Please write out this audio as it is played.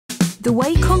The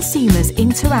way consumers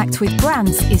interact with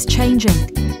brands is changing.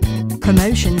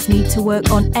 Promotions need to work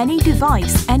on any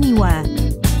device, anywhere.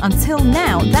 Until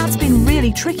now, that's been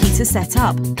really tricky to set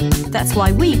up. That's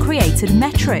why we created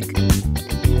Metric.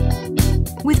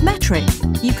 With Metric,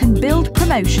 you can build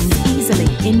promotions easily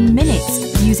in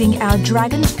minutes using our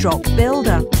drag and drop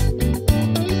builder.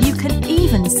 You can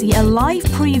even see a live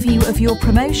preview of your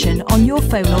promotion on your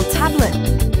phone or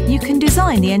tablet. You can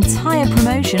design the entire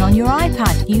promotion on your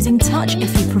iPad using Touch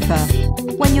if you prefer.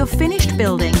 When you're finished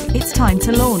building, it's time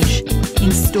to launch.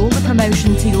 Install the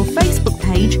promotion to your Facebook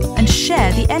page and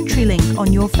share the entry link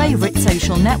on your favourite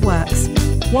social networks.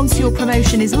 Once your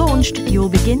promotion is launched, you'll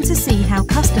begin to see how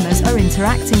customers are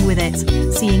interacting with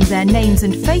it, seeing their names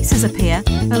and faces appear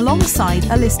alongside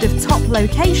a list of top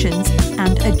locations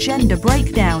and agenda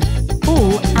breakdown,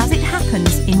 all as it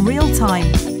happens in real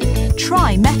time.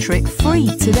 Try Metric free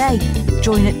today.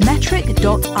 Join at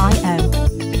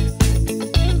metric.io.